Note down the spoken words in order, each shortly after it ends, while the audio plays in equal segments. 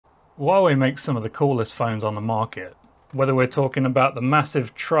Huawei makes some of the coolest phones on the market. Whether we're talking about the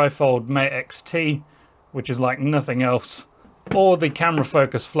massive trifold Mate X-T, which is like nothing else, or the camera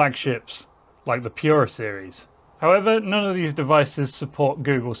focused flagships like the Pura series. However, none of these devices support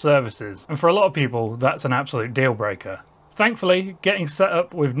Google services, and for a lot of people that's an absolute deal breaker. Thankfully, getting set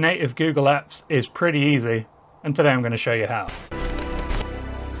up with native Google apps is pretty easy, and today I'm going to show you how.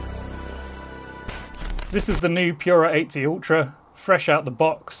 This is the new Pura 8T Ultra, fresh out the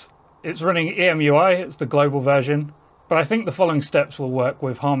box. It's running EMUI, it's the global version, but I think the following steps will work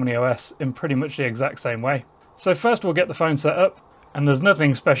with Harmony OS in pretty much the exact same way. So first we'll get the phone set up, and there's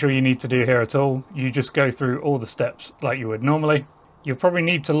nothing special you need to do here at all. You just go through all the steps like you would normally. You'll probably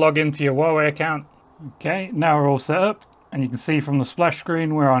need to log into your Huawei account. Okay, now we're all set up, and you can see from the splash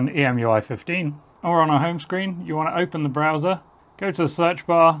screen we're on EMUI 15. And we're on our home screen. You want to open the browser, go to the search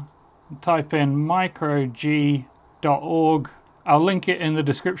bar, and type in microg.org. I'll link it in the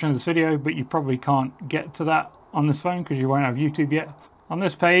description of this video, but you probably can't get to that on this phone because you won't have YouTube yet. On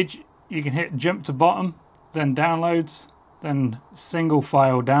this page, you can hit jump to bottom, then downloads, then single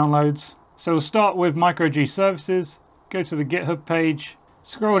file downloads. So we'll start with MicroG services, go to the GitHub page,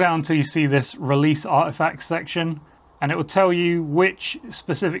 scroll down until you see this release artifacts section, and it will tell you which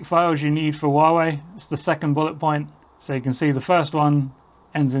specific files you need for Huawei. It's the second bullet point. So you can see the first one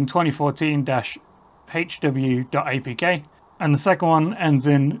ends in 2014-hw.apk. And the second one ends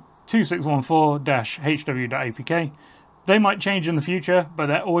in 2614-hw.apk. They might change in the future, but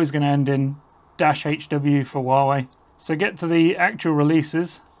they're always going to end in -hw for Huawei. So get to the actual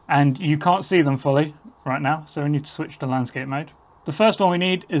releases, and you can't see them fully right now, so we need to switch to landscape mode. The first one we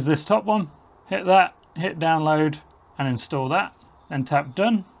need is this top one. Hit that, hit download, and install that. Then tap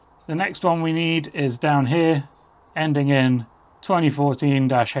done. The next one we need is down here, ending in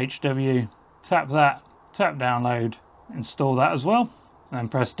 2014-hw. Tap that, tap download, install that as well, then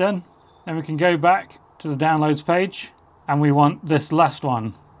press done. Then we can go back to the downloads page, and we want this last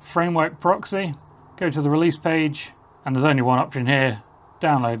one, framework proxy. Go to the release page, and there's only one option here.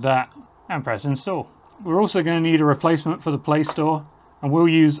 Download that and press install. We're also going to need a replacement for the Play Store, and we'll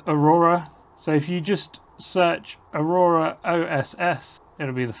use Aurora. So if you just search Aurora OSS,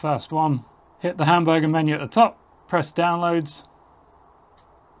 it'll be the first one. Hit the hamburger menu at the top, press downloads,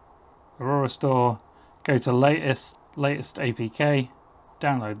 Aurora Store, go to latest APK,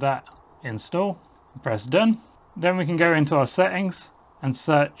 download that, install, press done. Then we can go into our settings and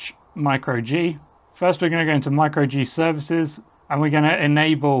search MicroG. First we're going to go into MicroG services, and we're going to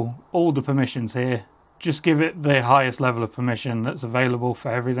enable all the permissions here. Just give it the highest level of permission that's available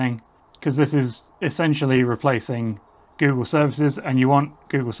for everything, because this is essentially replacing Google services, and you want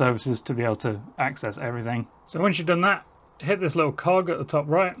Google services to be able to access everything. So once you've done that, hit this little cog at the top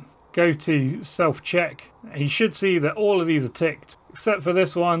right, go to self-check, and you should see that all of these are ticked, except for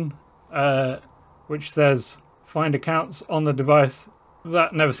this one, which says find accounts on the device.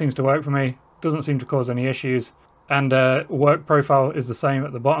 That never seems to work for me, doesn't seem to cause any issues, and work profile is the same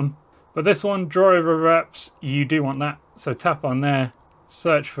at the bottom. But this one, drawer over apps, you do want that, so tap on there,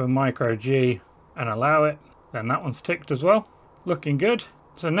 search for MicroG and allow it. Then that one's ticked as well, looking good.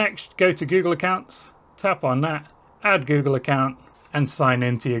 So next, go to Google accounts, tap on that, add Google account, and sign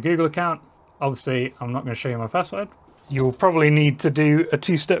into your Google account. Obviously, I'm not going to show you my password. You'll probably need to do a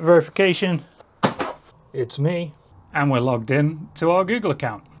two-step verification. It's me, and we're logged in to our Google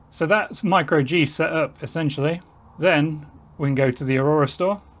account. So that's MicroG set up, essentially. Then we can go to the Aurora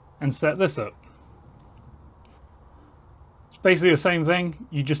store and set this up. It's basically the same thing,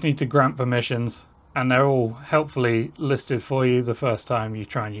 you just need to grant permissions, and they're all helpfully listed for you the first time you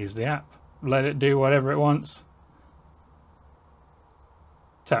try and use the app. Let it do whatever it wants.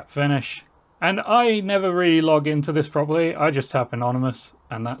 Tap finish. And I never really log into this properly, I just tap anonymous,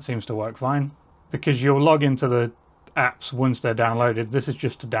 and that seems to work fine. Because you'll log into the apps once they're downloaded. This is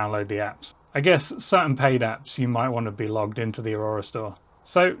just to download the apps. I guess certain paid apps you might want to be logged into the Aurora store.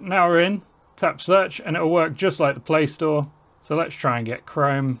 So now we're in, tap search, and it'll work just like the Play Store. So let's try and get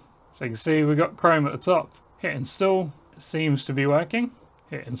Chrome. So you can see we've got Chrome at the top. Hit install, it seems to be working.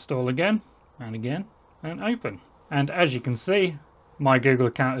 Hit install again, and open. And as you can see, my Google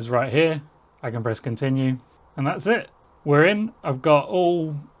account is right here. I can press continue, and that's it. We're in. I've got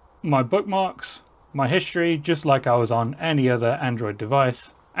all my bookmarks, my history, just like I was on any other Android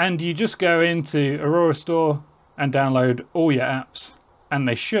device. And you just go into Aurora Store and download all your apps, and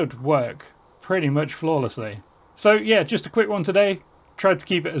they should work pretty much flawlessly. So yeah, just a quick one today. Tried to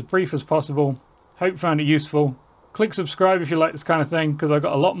keep it as brief as possible. Hope you found it useful. Click subscribe if you like this kind of thing, because I've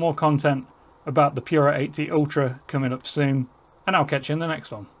got a lot more content about the Pura 8T Ultra coming up soon. And I'll catch you in the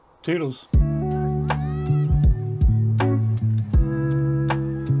next one. Toodles.